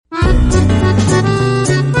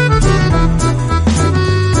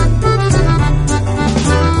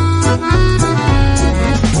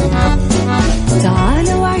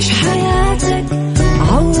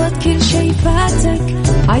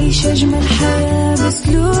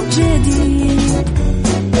بأسلوب جديد.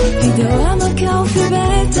 في دوامك أو في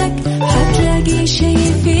بيتك حتلاقي شي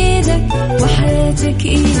يفيدك، وحياتك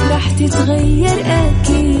إيه راح تتغير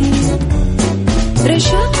أكيد.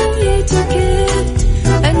 رشاق ويتوكيت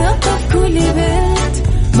أنا في كل بيت،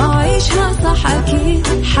 ما عيشها صح أكيد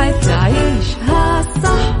حتعيشها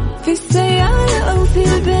صح. في السيارة أو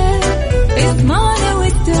في البيت اسمعنا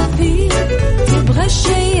والتوفيق، تبغى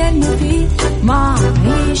الشيء المفيد ما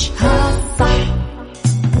عيشها صح.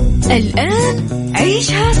 الآن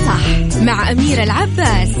عيشها صح مع أميرة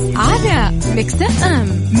العباس على ميكس اف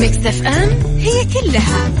ام. ميكس اف ام هي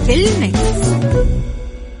كلها في الميكس.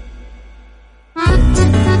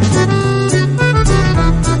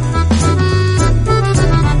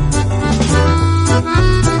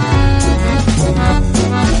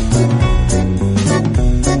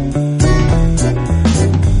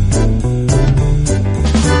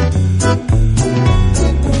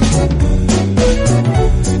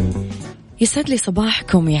 يسعد لي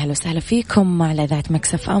صباحكم، يا هلا وسهلا فيكم على إذاعة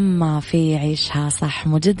ميكس اف ام في عيشها صح.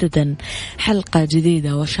 مجددا حلقة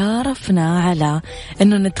جديدة، وشارفنا على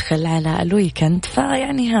إنه ندخل على الويكند،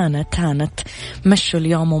 فيعني هانت مشوا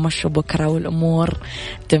اليوم ومشوا بكرة والأمور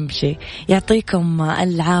تمشي. يعطيكم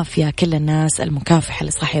العافية كل الناس المكافحة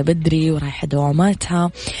اللي صاحية بدري ورايحة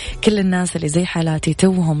دواماتها، كل الناس اللي زي حالاتي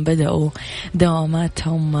توهم بدأوا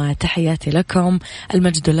دواماتهم، تحياتي لكم.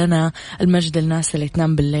 المجد لنا، المجد للناس اللي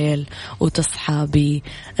تنام بالليل وتصحى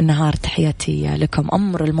بالنهار، تحياتي لكم.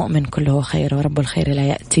 أمر المؤمن كله خير، ورب الخير لا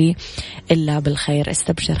يأتي إلا بالخير.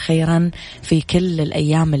 استبشر خيرا في كل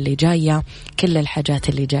الأيام اللي جاية، كل الحاجات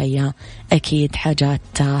اللي جاية أكيد حاجات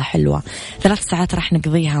حلوة. 3 ساعات راح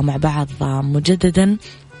نقضيها مع بعض مجددا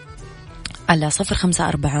على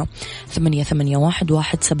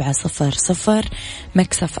 0548811700.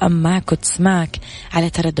 مكسف أم معك وتسمعك على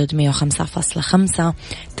تردد 105.5،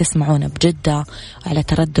 تسمعونا بجدة، وعلى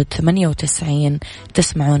تردد 98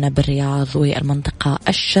 تسمعونا بالرياض والمنطقة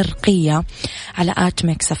الشرقية، على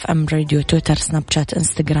مكسف أم راديو، تويتر، سناب شات،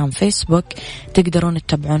 انستغرام، فيسبوك. تقدرون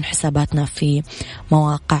تتابعون حساباتنا في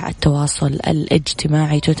مواقع التواصل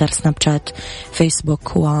الاجتماعي، تويتر، سناب شات،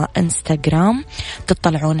 فيسبوك وانستغرام.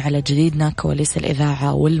 تطلعون على جديدنا، كواليس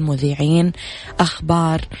الإذاعة والمذيعين،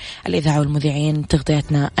 أخبار الإذاعة والمذيعين،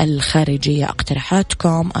 تغطيتنا الخارجية،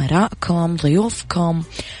 اقتراحاتكم، آراءكم، ضيوفكم،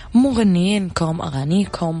 مغنيينكم،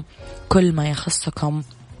 أغانيكم، كل ما يخصكم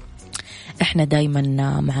إحنا دايما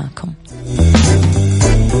معاكم.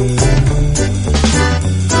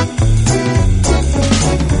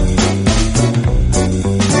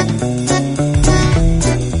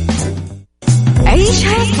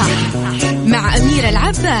 عيشها صح مع أميرة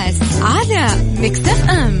العباس على ميكس اف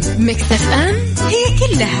ام. ميكس اف ام هي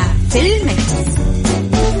كلها في الميكس.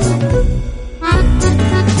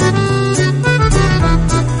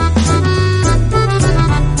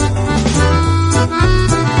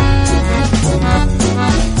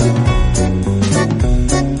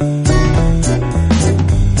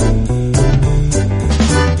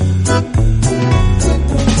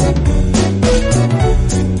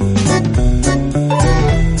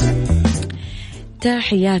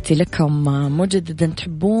 تحياتي لكم مجددا.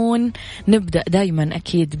 تحبون نبدأ دايما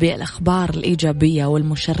أكيد بالأخبار الإيجابية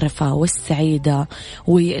والمشرفة والسعيدة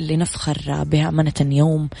واللي نفخر بها أمانة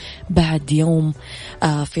يوم بعد يوم،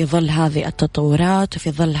 في ظل هذه التطورات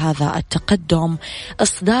وفي ظل هذا التقدم.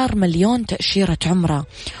 إصدار 1,000,000 تأشيرة عمرة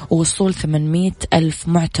ووصول 800,000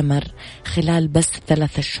 معتمر خلال بس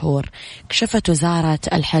 3 شهور. كشفت وزارة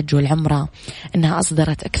الحج والعمرة أنها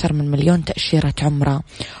أصدرت أكثر من 1,000,000 تأشيرة عمرة،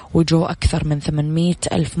 وجو أكثر من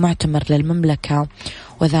 800,000 معتمر للمملكة،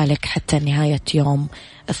 وذلك حتى نهاية يوم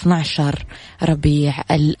 12 ربيع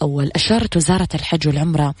الأول. أشارت وزارة الحج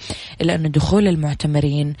والعمرة إلى أن دخول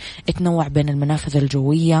المعتمرين يتنوع بين المنافذ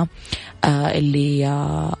الجوية اللي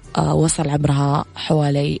وصل عبرها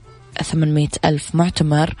حوالي 800,000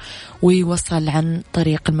 معتمر، ويوصل عن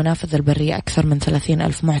طريق المنافذ البرية أكثر من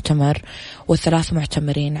 30,000 معتمر، و3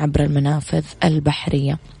 معتمرين عبر المنافذ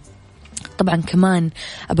البحرية. طبعا كمان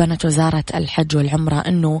أبانت وزارة الحج والعمرة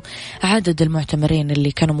أنه عدد المعتمرين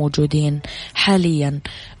اللي كانوا موجودين حاليا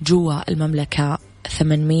جوا المملكة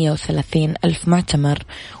 830,000 معتمر،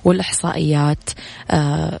 والإحصائيات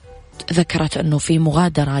ذكرت أنه في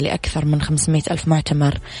مغادرة لأكثر من 500,000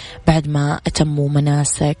 معتمر بعد ما أتموا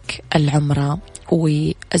مناسك العمرة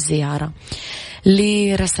والزيارة.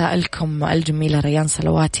 لرسائلكم الجميلة ريان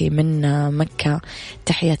صلواتي من مكة،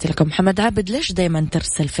 تحياتي لكم. محمد عابد، ليش دايما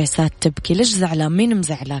ترسل فيسات تبكي؟ ليش زعلان؟ مين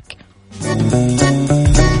مزعلك؟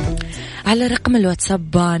 على رقم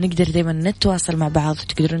الواتساب نقدر دايما نتواصل مع بعض،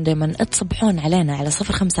 تقدرون دايما تصبحون علينا على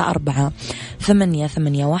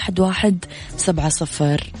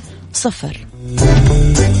 0548811700.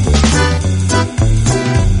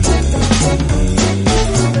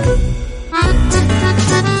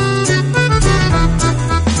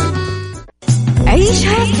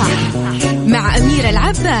 عيشها صح مع أميرة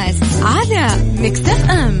العباس على ميكس اف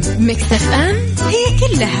ام. ميكس اف ام هي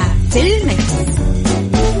كلها في الميكس.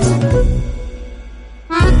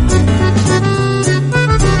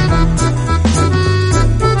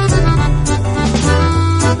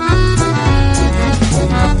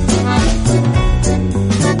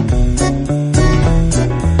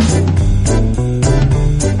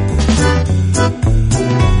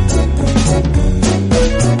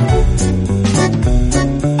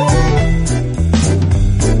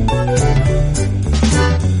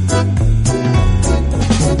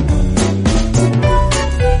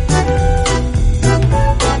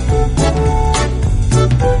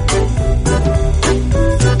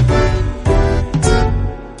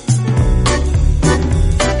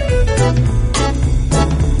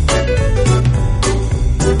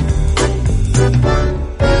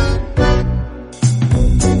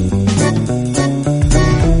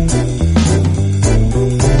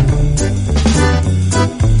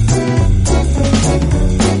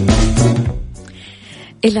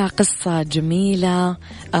 إلى قصة جميلة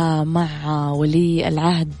مع ولي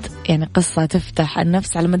العهد، يعني قصة تفتح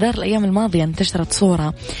النفس. على مدار الأيام الماضية انتشرت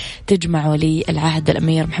صورة تجمع ولي العهد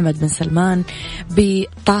الأمير محمد بن سلمان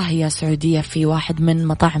بطاهية سعودية في واحد من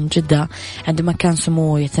مطاعم جدة عندما كان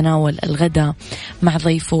سموه يتناول الغداء مع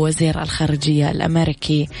ضيفه وزير الخارجية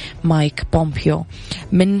الأمريكي مايك بومبيو.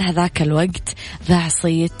 من هذاك الوقت ذاع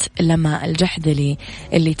صيت لما الجحدلي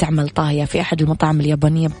اللي تعمل طاهية في أحد المطاعم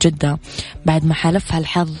اليابانية بجدة بعد ما حالفها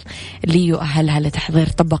الحظ ليؤهلها لتحضير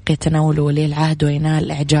طبق يتناوله ولي العهد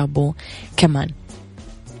وينال إعجابه كمان.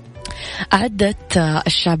 أعدت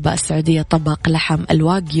الشابة السعودية طبق لحم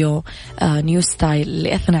الواغيو نيو ستايل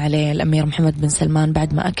اللي أثنى عليه الأمير محمد بن سلمان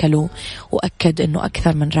بعد ما أكلوا، وأكد أنه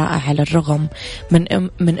أكثر من رائع على الرغم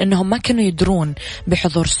من أنهم ما كانوا يدرون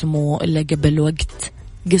بحضور سموه إلا قبل وقت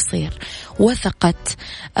قصير. وثقت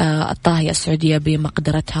الطاهية السعودية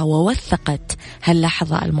بمقدرتها، ووثقت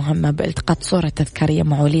هاللحظة المهمة بالتقاط صورة تذكارية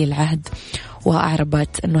مع ولي العهد،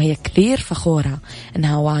 وأعربت أنه هي كثير فخورة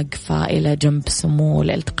أنها واقفة إلى جنب سموه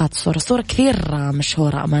لالتقاط صورة كثير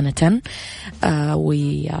مشهورة أمانة.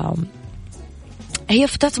 وهي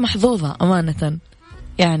فتاة محظوظة أمانة،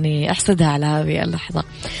 يعني أحسدها على هذه اللحظة.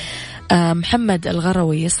 محمد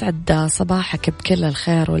الغروي، يسعد صباحك بكل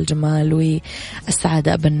الخير والجمال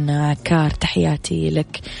والسعادة ابن عكار، تحياتي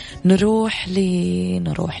لك. نروح لي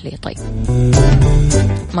طيب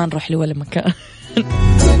ما نروح لي ولا مكان.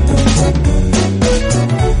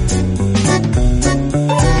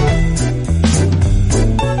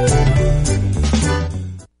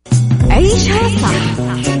 عيشها صح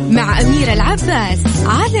مع أميرة العباس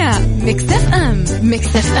على ميكس اف ام.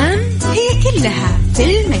 ميكس اف ام هي كلها في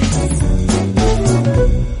الميكس.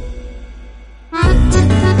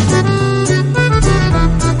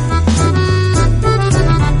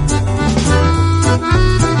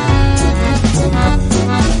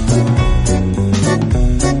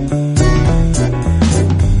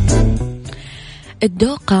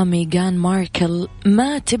 الدوقة ميغان ماركل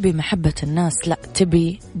ما تبي محبة الناس، لا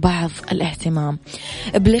تبي بعض الاهتمام.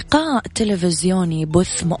 بلقاء تلفزيوني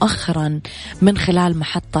بث مؤخرا من خلال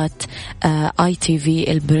محطة ITV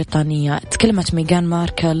البريطانية، تكلمت ميغان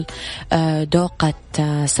ماركل دوقة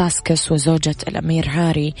ساسكس وزوجة الأمير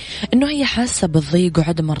هاري أنه هي حاسة بالضيق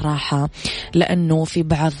وعدم الراحة لأنه في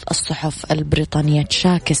بعض الصحف البريطانية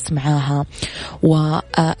تشاكس معاها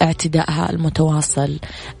واعتدائها المتواصل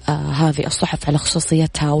هذه الصحف على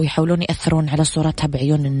خصوصيتها، ويحاولون يأثرون على صورتها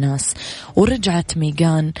بعيون الناس. ورجعت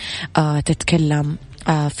ميغان تتكلم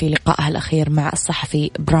في لقائها الأخير مع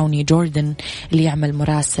الصحفي براوني جوردن اللي يعمل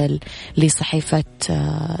مراسل لصحيفة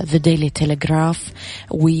The Daily Telegraph،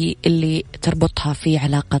 واللي تربطها في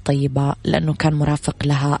علاقة طيبة لأنه كان مرافق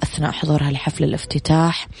لها أثناء حضورها لحفل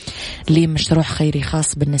الافتتاح لمشروع خيري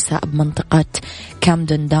خاص بالنساء بمنطقة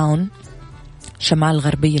كامدن داون شمال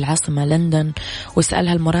غربي العاصمة لندن.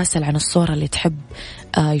 وسألها المراسل عن الصورة اللي تحب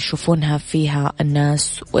يشوفونها فيها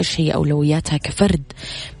الناس وإيش هي أولوياتها كفرد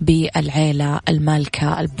بالعيلة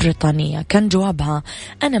المالكة البريطانية. كان جوابها: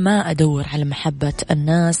 أنا ما أدور على محبة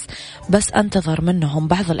الناس، بس أنتظر منهم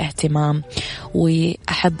بعض الاهتمام،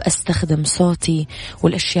 وأحب أستخدم صوتي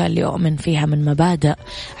والأشياء اللي أؤمن فيها من مبادئ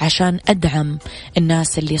عشان أدعم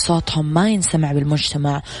الناس اللي صوتهم ما ينسمع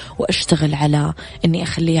بالمجتمع، وأشتغل على أني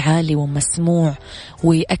أخليه عالي ومسموع.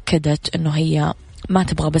 وأكدت أنه هي ما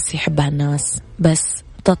تبغى بس يحبها الناس، بس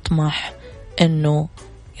تطمح أنه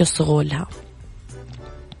يصغوا لها.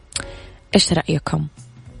 إيش رأيكم؟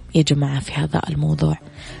 يا جماعة في هذا الموضوع؟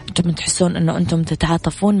 أنتم تحسون أنه أنتم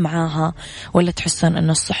تتعاطفون معاها ولا تحسون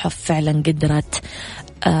أنه الصحف فعلا قدرت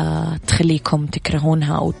تخليكم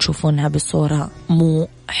تكرهونها أو تشوفونها بصورة مو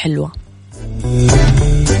حلوة؟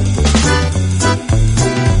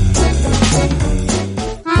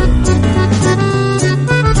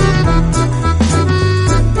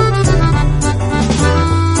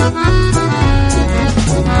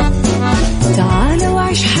 تعال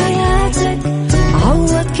وعيش حياتك،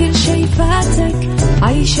 عوض كل شي فاتك،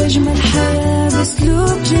 عيش أجمل حياة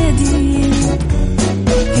بأسلوب جديد.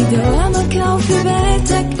 في دوامك أو في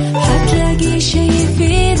بيتك حتلاقي شي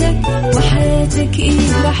يفيدك، وحياتك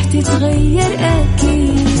إيه راح تتغير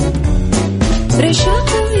أكيد. رشاق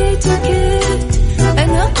ويتوكيت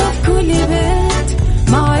أنا قف كل بيت،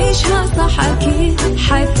 ما عيشها صح أكيد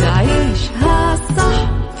حتعيشها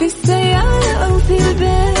صح. في السيارة أو في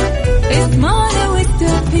البيت اسمعنا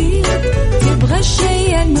والتوفيق، تبغى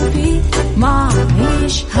الشي المفيد ما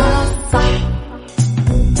عيشها صح.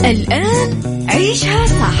 الآن عيشها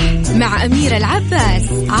صح مع أميرة العباس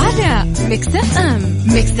على مكسف أم.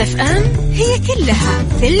 مكسف أم هي كلها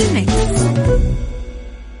في المكس.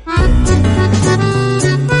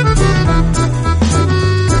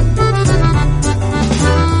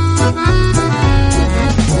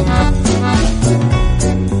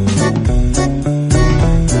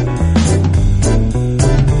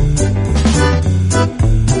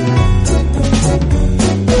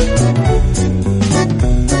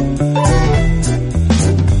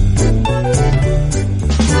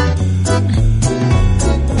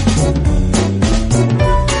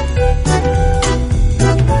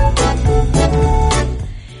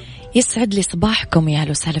 يسعد لي صباحكم، يا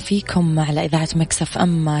هلا وسهلا فيكم على إذاعة مكسف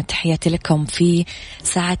أم. تحياتي لكم في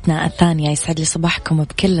ساعتنا الثانية. يسعد لي صباحكم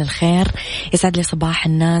بكل الخير، يسعد لي صباح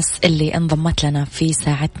الناس اللي انضمت لنا في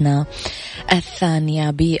ساعتنا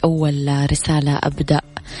الثانية. بأول رسالة أبدأ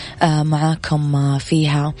معاكم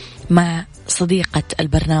فيها مع صديقة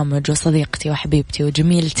البرنامج وصديقتي وحبيبتي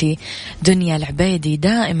وجميلتي دنيا العبيدي.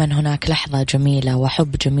 دائما هناك لحظة جميلة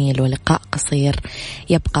وحب جميل ولقاء قصير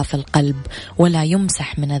يبقى في القلب ولا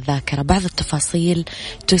يمسح من الذاكرة. بعض التفاصيل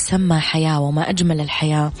تسمى حياة، وما أجمل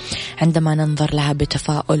الحياة عندما ننظر لها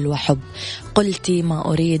بتفاؤل وحب. قلتي ما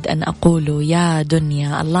أريد أن أقوله يا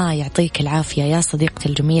دنيا. الله يعطيك العافية يا صديقتي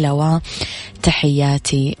الجميلة،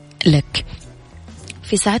 وتحياتي لك.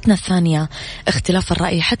 في ساعتنا الثانية اختلاف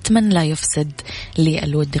الرأي حتما لا يفسد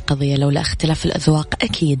للود قضية. لولا اختلاف الأذواق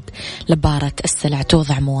أكيد لبارة السلع.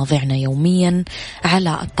 توضع مواضيعنا يوميا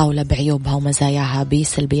على الطاولة بعيوبها ومزاياها،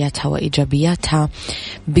 بسلبياتها وإيجابياتها،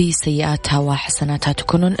 بسيئاتها وحسناتها.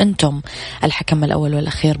 تكونون أنتم الحكم الأول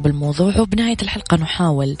والأخير بالموضوع، وبنهاية الحلقة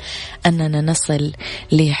نحاول أننا نصل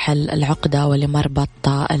لحل العقدة ولمربط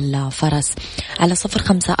الفرس. على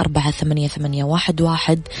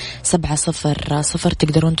 0548811700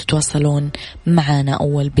 تقدرون تتواصلون معنا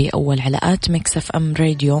أول بأول على @مكسف أم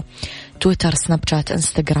راديو، تويتر، سناب شات،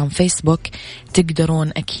 انستغرام، فيسبوك. تقدرون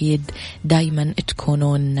أكيد دايما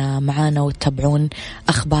تكونون معنا وتتابعون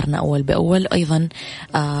أخبارنا أول بأول. أيضا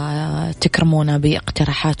تكرمونا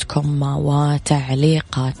باقتراحاتكم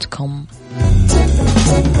وتعليقاتكم.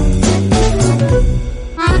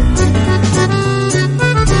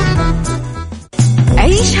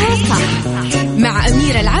 عيشها صح مع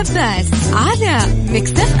أميرة العباس على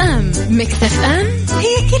مكسف أم. مكسف أم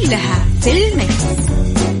هي كلها في المكس.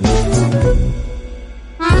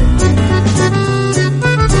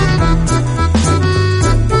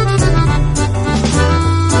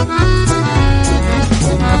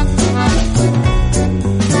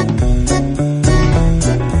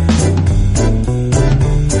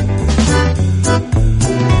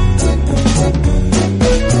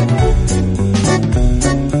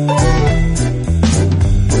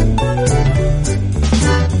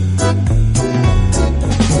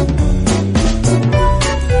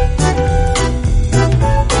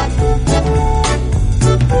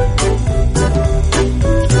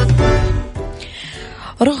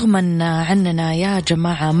 رغم عننا يا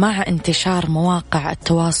جماعة مع انتشار مواقع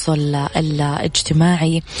التواصل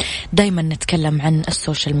الاجتماعي دايما نتكلم عن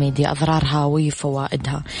السوشيال ميديا، أضرارها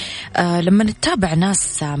وفوائدها. لما نتابع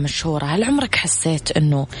ناس مشهورة، هل عمرك حسيت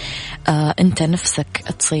أنه أنت نفسك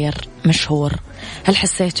تصير مشهور؟ هل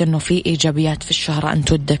حسيت أنه في إيجابيات في الشهرة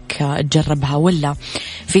أنت ودك تجربها، ولا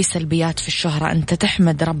في سلبيات في الشهرة أنت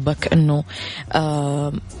تحمد ربك أنه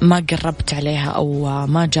ما قربت عليها أو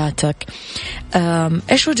ما جاتك؟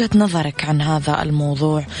 إيش وجهة نظرك عن هذا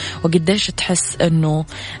الموضوع؟ وقديش تحس أنه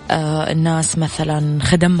الناس مثلا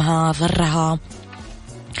خدمها ضرها؟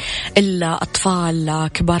 الأطفال،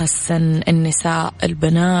 كبار السن، النساء،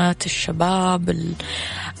 البنات، الشباب،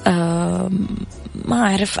 ما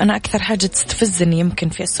أعرف، أنا أكثر حاجة تستفزني يمكن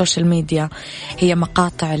في السوشيال ميديا هي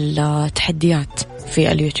مقاطع التحديات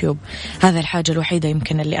في اليوتيوب. هذا الحاجة الوحيدة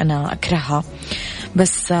يمكن اللي أنا أكرهها،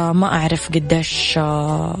 بس ما أعرف قديش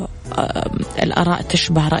الآراء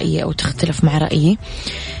تشبه رأيي أو تختلف مع رأيي.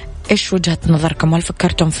 إيش وجهة نظركم؟ هل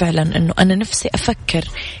فكرتم فعلا أنه أنا نفسي أفكر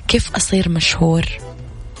كيف أصير مشهور؟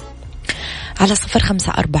 على 0548811700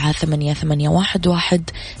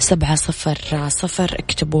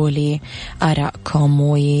 اكتبوا لي آراءكم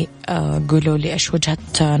وقولوا لي إيش وجهة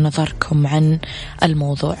نظركم عن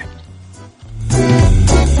الموضوع.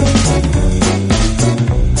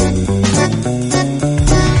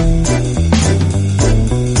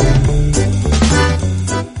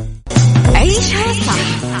 عيشها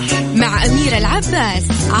صح مع أميرة العباس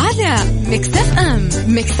على ميكس اف ام.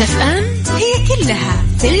 ميكس اف ام هي كلها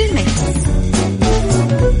في الميكس.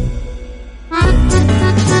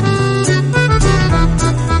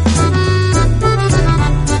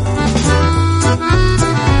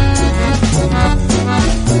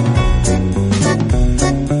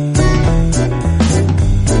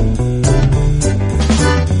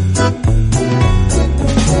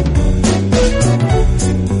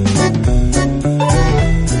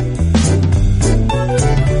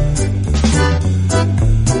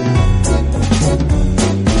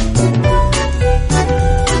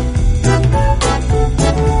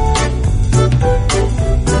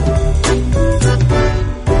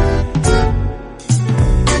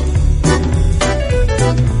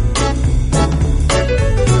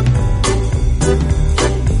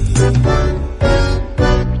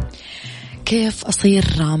 كيف أصير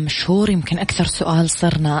مشهور؟ يمكن أكثر سؤال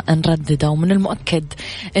صرنا نردده، ومن المؤكد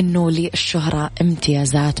أنه للشهرة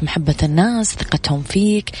امتيازات، محبة الناس، ثقتهم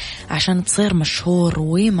فيك. عشان تصير مشهور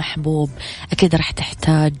ومحبوب أكيد رح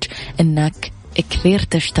تحتاج أنك كثير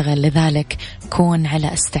تشتغل، لذلك كون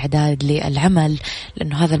على استعداد للعمل،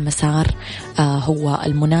 لأنه هذا المسار هو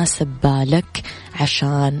المناسب لك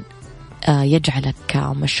عشان يجعلك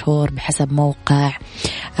مشهور بحسب موقع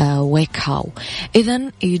ويك هاو.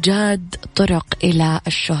 إذن إيجاد طرق إلى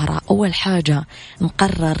الشهرة. أول حاجة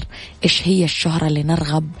نقرر إيش هي الشهرة اللي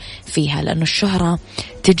نرغب فيها، لأنه الشهرة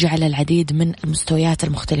تجي على العديد من المستويات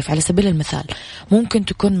المختلفة. على سبيل المثال ممكن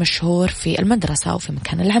تكون مشهور في المدرسة أو في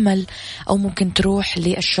مكان العمل، أو ممكن تروح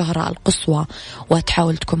للشهرة القصوى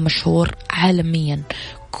وتحاول تكون مشهور عالميا.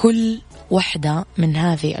 كل واحدة من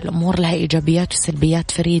هذه الأمور لها إيجابيات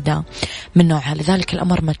وسلبيات فريدة من نوعها، لذلك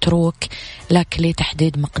الأمر متروك لك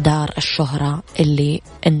لتحديد مقدار الشهرة اللي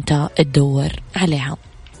أنت تدور عليها.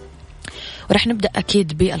 ورح نبدأ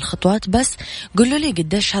أكيد بالخطوات، بس قولوا لي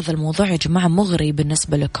قديش هذا الموضوع يا جماعة مغري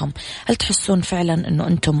بالنسبة لكم. هل تحسون فعلا أنه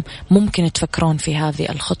أنتم ممكن تفكرون في هذه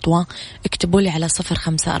الخطوة؟ اكتبوا لي على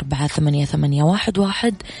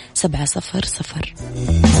 0548811700.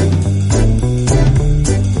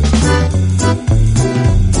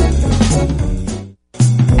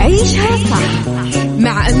 عيشها صح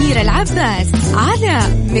مع أميرة العباس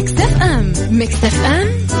على ميكس اف ام. ميكس اف ام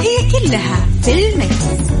هي كلها في الميكس.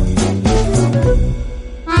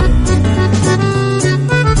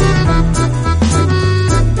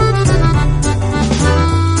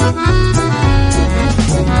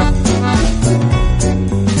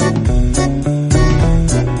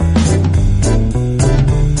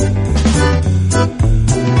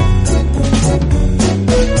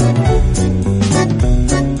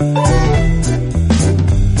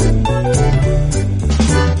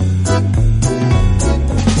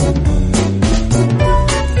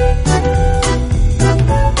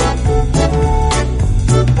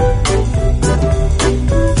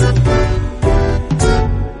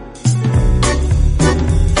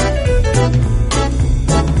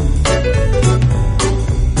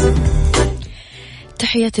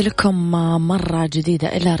 تحياتي لكم مرة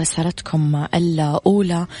جديدة إلى رسالتكم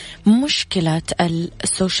الأولى. مشكلة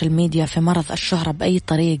السوشيال ميديا في مرض الشهرة بأي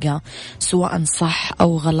طريقة سواء صح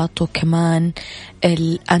أو غلط، وكمان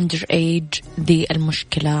الأندر ايج دي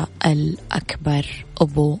المشكلة الأكبر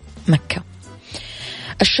أبو مكة.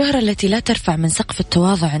 الشهرة التي لا ترفع من سقف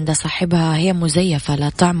التواضع عند صاحبها هي مزيفة، لا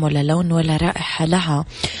طعم ولا لون ولا رائحة لها،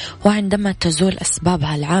 وعندما تزول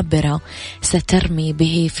أسبابها العابرة سترمي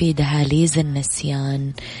به في دهاليز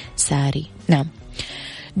النسيان ساري. نعم،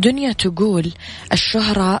 دنيا تقول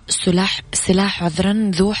الشهرة سلاح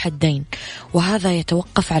عذرا ذو حدين، وهذا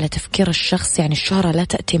يتوقف على تفكير الشخص. يعني الشهرة لا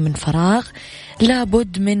تأتي من فراغ،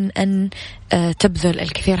 لابد من أن تبذل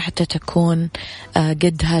الكثير حتى تكون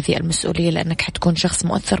قد هذه المسؤولية، لأنك حتكون شخص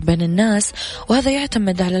مؤثر بين الناس، وهذا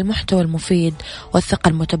يعتمد على المحتوى المفيد والثقة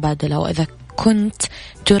المتبادلة. وإذا كنت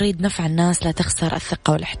تريد نفع الناس لا تخسر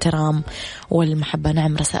الثقة والاحترام والمحبة.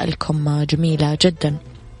 نعم، رسائلكم جميلة جدا.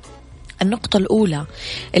 النقطة الأولى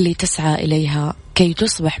اللي تسعى إليها كي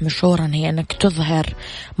تصبح مشهورا هي أنك تظهر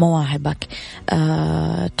مواهبك.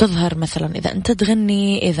 تظهر مثلا إذا أنت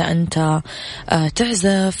تغني، إذا أنت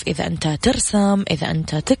تعزف، إذا أنت ترسم، إذا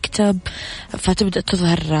أنت تكتب، فتبدأ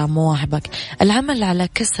تظهر مواهبك. العمل على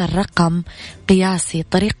كسر رقم قياسي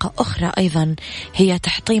طريقة أخرى أيضا هي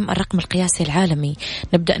تحطيم الرقم القياسي العالمي.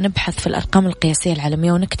 نبدأ نبحث في الأرقام القياسية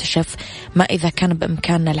العالمية ونكتشف ما إذا كان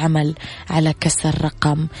بإمكاننا العمل على كسر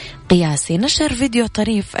رقم قياسي. نشر فيديو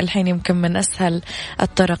طريف الحين يمكن من أسهل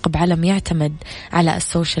الطرق بعلم يعتمد على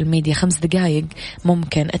السوشيال ميديا. 5 دقائق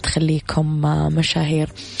ممكن تخليكم مشاهير.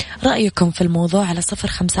 رأيكم في الموضوع على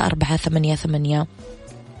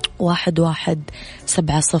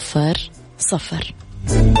 0548811700.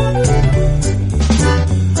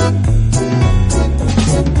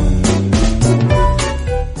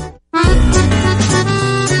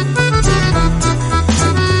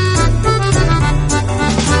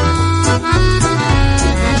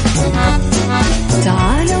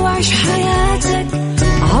 تعال وعيش حياتك،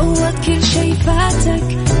 عوض كل شي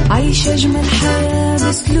فاتك، عيش أجمل حياة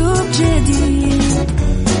بأسلوب جديد.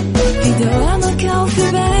 في دوامك أو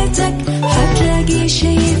في بيتك حتلاقي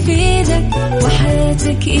شي يفيدك،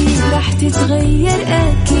 وحياتك إيه راح تتغير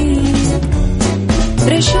أكيد.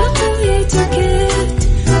 رشاق ويتوكيت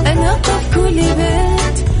أنا قف كل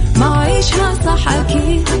بيت، ما عيشها صح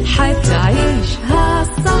أكيد حتعيشها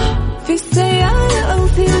صح. في السيارة أو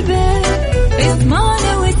في البيت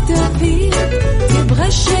اسمعنا والتوفيق، تبغى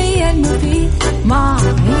الشيء المفيد ما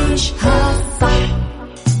عيشها صح.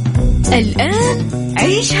 الآن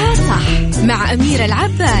عيشها صح مع أميرة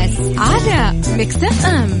العباس على ميكس اف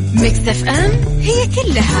ام. ميكس اف ام هي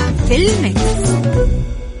كلها في الميكس.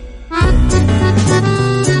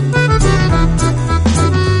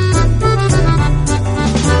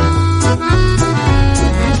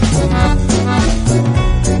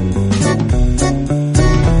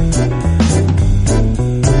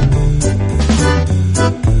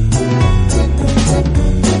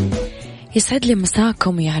 يسعد لي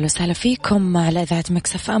مساكم، يا أهلا وسهلا فيكم على إذاعة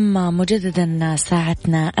ميكس اف ام. مجددا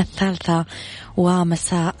ساعتنا الثالثة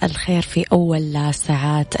ومساء الخير في أول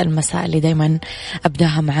ساعات المساء اللي دايما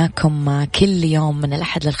أبداها معاكم كل يوم من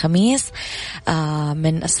الأحد للخميس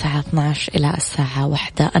من الساعة 12 إلى الساعة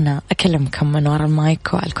 1. أنا أكلمكم من وراء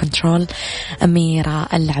المايك والكنترول أميرة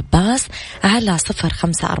العباس على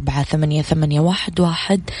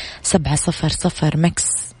 0548811700. ميكس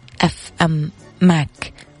اف ام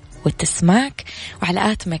معك وتسمعك،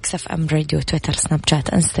 وعلى ميكس اف ام راديو، تويتر، سناب شات،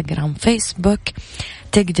 انستغرام، فيسبوك.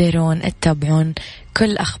 تقدرون تتابعون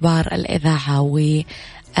كل أخبار الإذاعة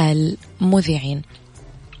والمذيعين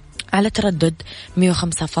على تردد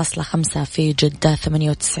 105.5 في جدة،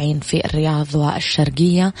 98 في الرياض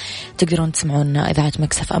والشرقية. تقدرون تسمعون إذاعة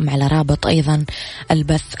ميكس اف ام على رابط أيضا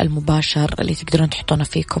البث المباشر اللي تقدرون تحطونه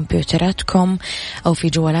في كمبيوتراتكم أو في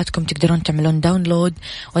جوالاتكم. تقدرون تعملون داونلود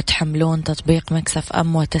وتحملون تطبيق ميكس اف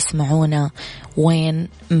ام وتسمعونا وين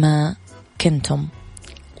ما كنتم،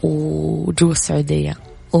 وجوا السعودية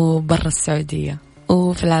وبرا السعودية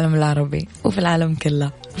وفي العالم العربي وفي العالم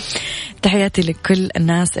كله. تحياتي لكل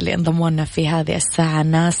الناس اللي انضمونا في هذه الساعة،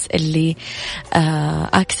 الناس اللي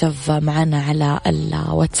أكتف معنا على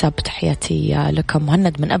الواتساب. تحياتي لكم.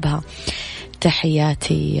 مهند من أبها،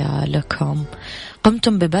 تحياتي لكم.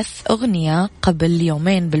 قمتم ببث أغنية قبل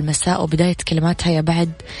يومين بالمساء وبداية كلماتها يا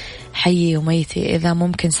بعد حيي وميتي، إذا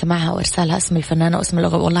ممكن سمعها وإرسالها اسم الفنانة واسم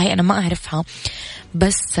الأغنية. والله أنا ما أعرفها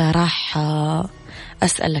بس راح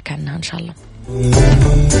أسألك عنها إن شاء الله.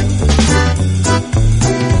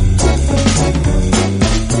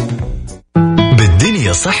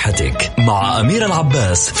 بالدنيا صحتك مع أميرة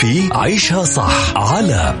العباس في عيشها صح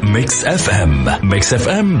على ميكس اف ام. ميكس اف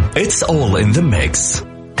ام it's all in the mix.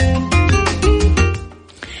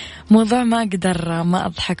 موضوع ما أقدر ما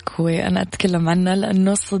أضحك وأنا أتكلم عنه،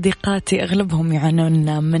 لأنه صديقاتي أغلبهم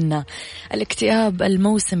يعانون منه. الاكتئاب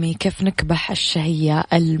الموسمي، كيف نكبح الشهية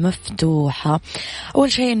المفتوحة.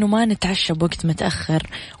 أول شيء أنه ما نتعشى بوقت متأخر،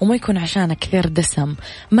 وما يكون عشانه كثير دسم.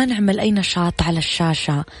 ما نعمل أي نشاط على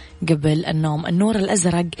الشاشة قبل النوم. النور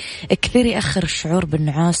الأزرق كثير يأخر الشعور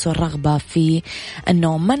بالنعاس والرغبة في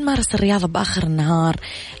النوم. ما نمارس الرياضة بآخر النهار،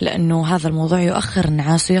 لأنه هذا الموضوع يؤخر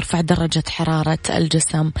النعاس ويرفع درجة حرارة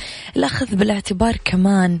الجسم. الأخذ بالاعتبار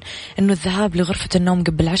كمان أنه الذهاب لغرفة النوم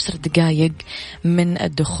قبل 10 دقائق من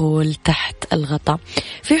الدخول تحت الغطاء.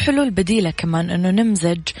 في حلول بديلة كمان أنه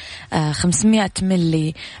نمزج 500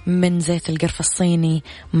 ملي من زيت القرفة الصيني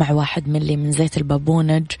مع 1 ملي من زيت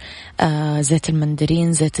البابونج، زيت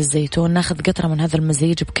المندرين، زيت الزيتون. ناخذ قطرة من هذا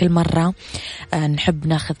المزيج بكل مرة نحب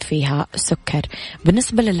ناخذ فيها سكر.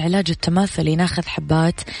 بالنسبة للعلاج التماثلي ناخذ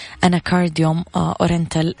حبات أناكارديوم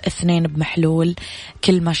أورنتال 2 بمحلول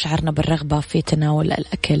كل ما شعرنا بالرغبة في تناول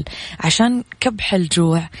الأكل. عشان كبح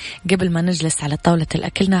الجوع قبل ما نجلس على طاولة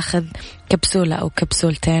الأكل ناخذ كبسولة أو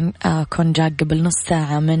كبسولتين كونجاك قبل نص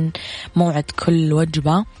ساعة من موعد كل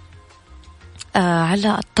وجبة.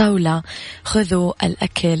 على الطاولة خذوا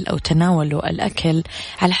الأكل أو تناولوا الأكل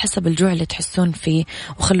على حسب الجوع اللي تحسون فيه،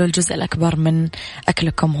 وخلوا الجزء الأكبر من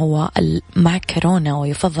أكلكم هو المعكرونة،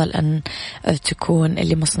 ويفضل أن تكون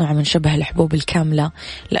اللي مصنوعة من شبه الحبوب الكاملة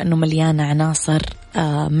لأنه مليانة عناصر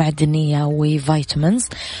معدنية وفيتامينز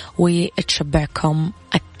وتشبعكم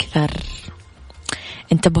أكثر.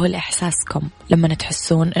 انتبهوا لإحساسكم لما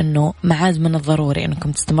تحسون أنه معاد من الضروري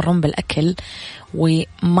أنكم تستمرون بالأكل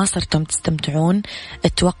وما صرتم تستمتعون،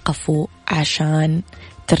 توقفوا عشان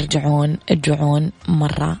ترجعون تجوعون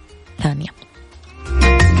مرة ثانية.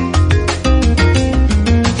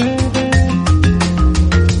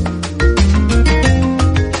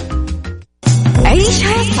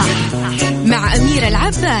 عيشها صح مع أميرة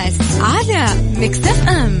العباس على ميكس اف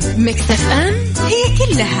ام. ميكس اف ام هي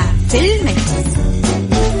كلها في الميكس.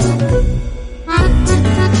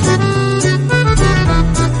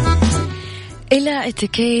 إلى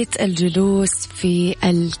اتيكيت الجلوس في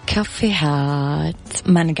الكافيهات.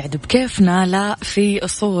 ما نقعد بكيفنا، لا، في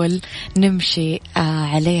أصول نمشي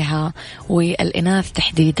عليها، والإناث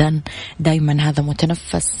تحديدا دايما هذا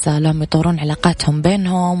متنفس لهم يطورون علاقاتهم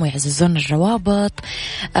بينهم ويعززون الروابط.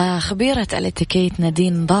 خبيرة الاتيكيت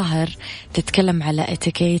نادين ظاهر تتكلم على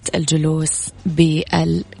اتيكيت الجلوس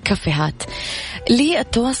بالكافيهات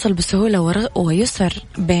للتواصل بسهولة ويسر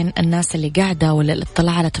بين الناس اللي قاعدة،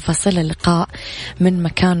 وللاطلاع على تفاصيل اللقاء من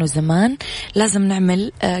مكان وزمان. لازم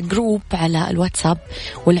نعمل جروب على الواتساب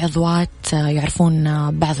والعضوات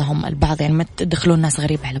يعرفون بعضهم البعض، يعني ما تدخلون ناس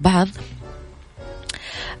غريبة على بعض.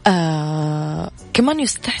 كمان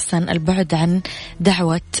يستحسن البعد عن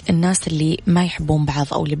دعوة الناس اللي ما يحبون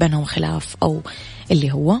بعض أو اللي بينهم خلاف أو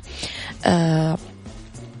اللي هو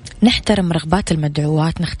نحترم رغبات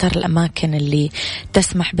المدعوات. نختار الأماكن اللي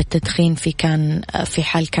تسمح بالتدخين في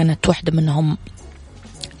حال كانت واحدة منهم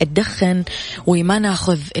تدخن، وما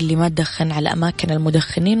ناخذ اللي ما تدخن على أماكن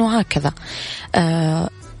المدخنين، وهكذا.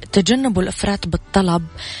 تجنبوا الإفراط بالطلب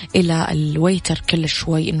إلى الويتر كل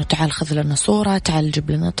شوي إنه تعال خذ لنا صورة، تعال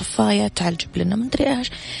جيب لنا طفاية، تعال جيب لنا مدري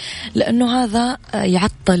إيش، لأنه هذا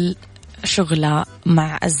يعطل شغله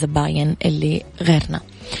مع الزباين اللي غيرنا.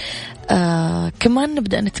 كمان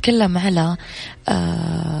نبدأ نتكلم على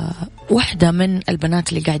واحدة من البنات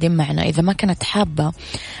اللي قاعدين معنا إذا ما كانت حابة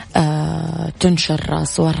تنشر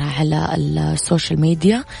صورها على السوشيال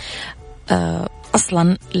ميديا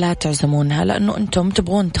أصلا لا تعزمونها، لأنه أنتم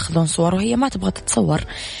تبغون تاخذون صور وهي ما تبغى تتصور.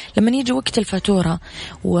 لما يجي وقت الفاتورة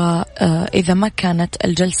وإذا ما كانت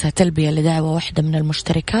الجلسة تلبية لدعوة واحدة من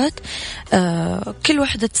المشتركات، كل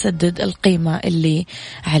واحدة تسدد القيمة اللي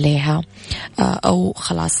عليها، أو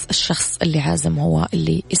خلاص الشخص اللي عازم هو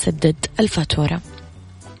اللي يسدد الفاتورة.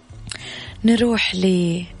 نروح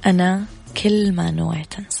أنا كل ما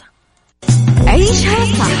نويت أنسى. عيشها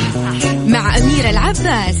صح مع أميرة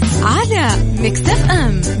العباس على ميكس اف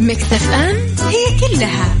ام. ميكس اف ام هي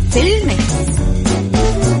كلها في الميكس.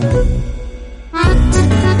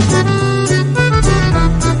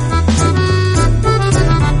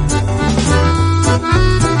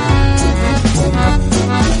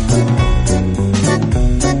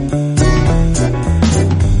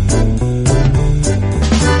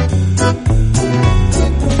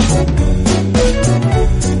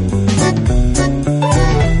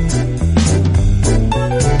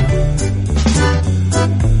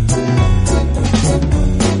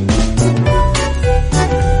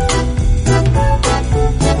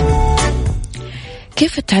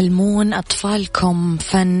 كيف تعلمون أطفالكم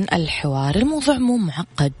فن الحوار؟ الموضوع مو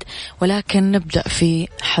معقد، ولكن نبدأ في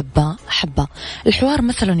حبة حبة. الحوار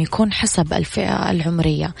مثلا يكون حسب الفئة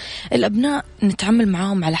العمرية. الأبناء نتعامل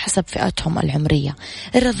معهم على حسب فئاتهم العمرية.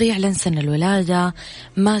 الرضيع لين سن الولادة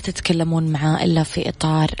ما تتكلمون معاه إلا في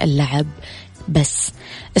إطار اللعب بس.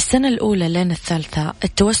 السنة الأولى لين الثالثة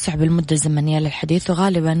التوسع بالمدة الزمنية للحديث،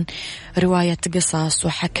 وغالبا رواية قصص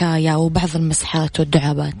وحكاية وبعض المسحات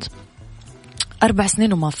والدعابات. 4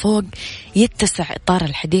 سنين وما فوق يتسع إطار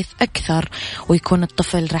الحديث أكثر، ويكون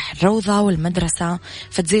الطفل راح الروضة والمدرسة،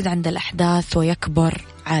 فتزيد عند الأحداث ويكبر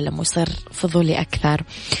عالم ويصير فضولي أكثر.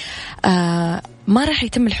 ما راح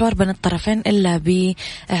يتم الحوار بين الطرفين إلا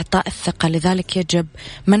بإعطاء الثقة، لذلك يجب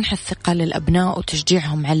منح الثقة للأبناء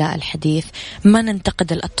وتشجيعهم على الحديث. ما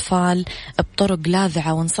ننتقد الأطفال بطرق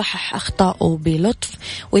لاذعة ونصحح أخطاءه بلطف،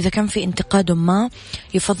 وإذا كان في انتقاد ما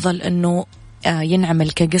يفضل أنه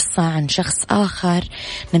ينعمل كقصة عن شخص آخر،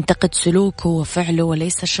 ننتقد سلوكه وفعله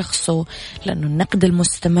وليس شخصه، لأنه النقد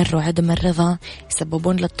المستمر وعدم الرضا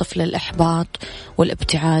يسببون للطفل الإحباط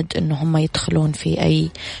والابتعاد أنه هم يدخلون في أي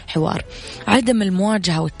حوار. عدم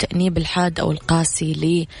المواجهة والتأنيب الحاد أو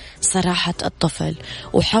القاسي لصراحة الطفل،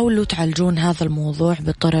 وحاولوا تعالجون هذا الموضوع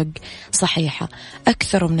بطرق صحيحة.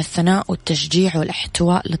 أكثروا من الثناء والتشجيع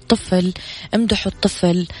والاحتواء للطفل، امدحوا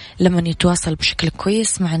الطفل لما يتواصل بشكل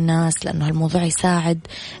كويس مع الناس، لأنه الموضوع يساعد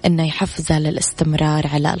أنه يحفزه للاستمرار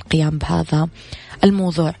على القيام بهذا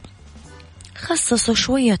الموضوع. خصصوا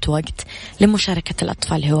شوية وقت لمشاركة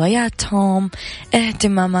الأطفال هواياتهم،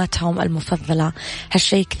 اهتماماتهم المفضلة،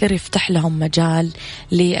 هالشيء كثير يفتح لهم مجال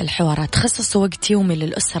للحوارات. خصصوا وقت يومي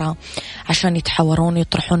للأسرة عشان يتحاورون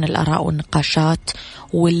يطرحون الآراء والنقاشات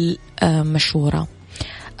والمشورة.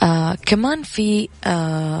 كمان في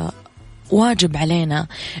واجب علينا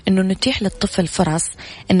أنه نتيح للطفل فرص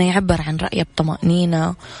أنه يعبر عن رأيه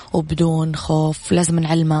بطمأنينة وبدون خوف. لازم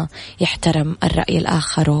نعلمه يحترم الرأي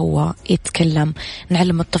الآخر وهو يتكلم.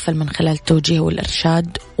 نعلم الطفل من خلال التوجيه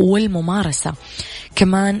والإرشاد والممارسة.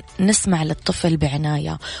 كمان نسمع للطفل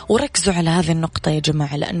بعناية، وركزوا على هذه النقطة يا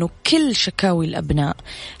جماعة، لأنه كل شكاوي الأبناء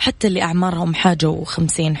حتى اللي أعمارهم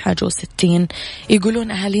 50 60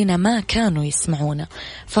 يقولون أهالينا ما كانوا يسمعونا.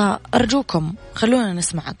 فأرجوكم خلونا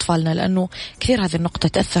نسمع أطفالنا، لأنه كثير هذه النقطة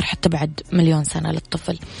تأثر حتى بعد 1,000,000 سنة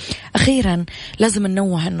للطفل. أخيرا لازم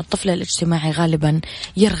ننوه أن الطفل الاجتماعي غالبا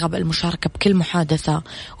يرغب المشاركة بكل محادثة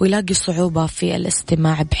ويلاقي صعوبة في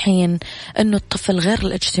الاستماع، بحين أنه الطفل غير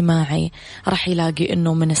الاجتماعي راح يلاقي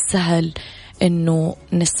أنه من السهل أنه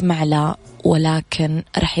نسمع له، ولكن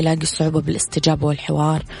راح يلاقي صعوبة بالاستجابة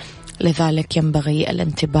والحوار. لذلك ينبغي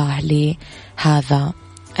الانتباه لهذا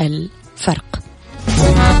الفرق.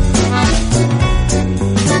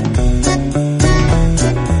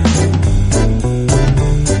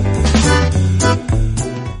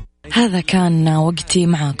 هذا كان وقتي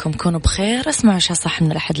معاكم، كونوا بخير. اسمعوا عشاء صح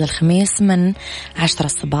من الأحد للخميس من 10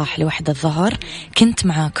 الصباح ل1 الظهر. كنت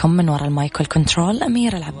معاكم من وراء المايك والكنترول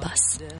أميرة العباس.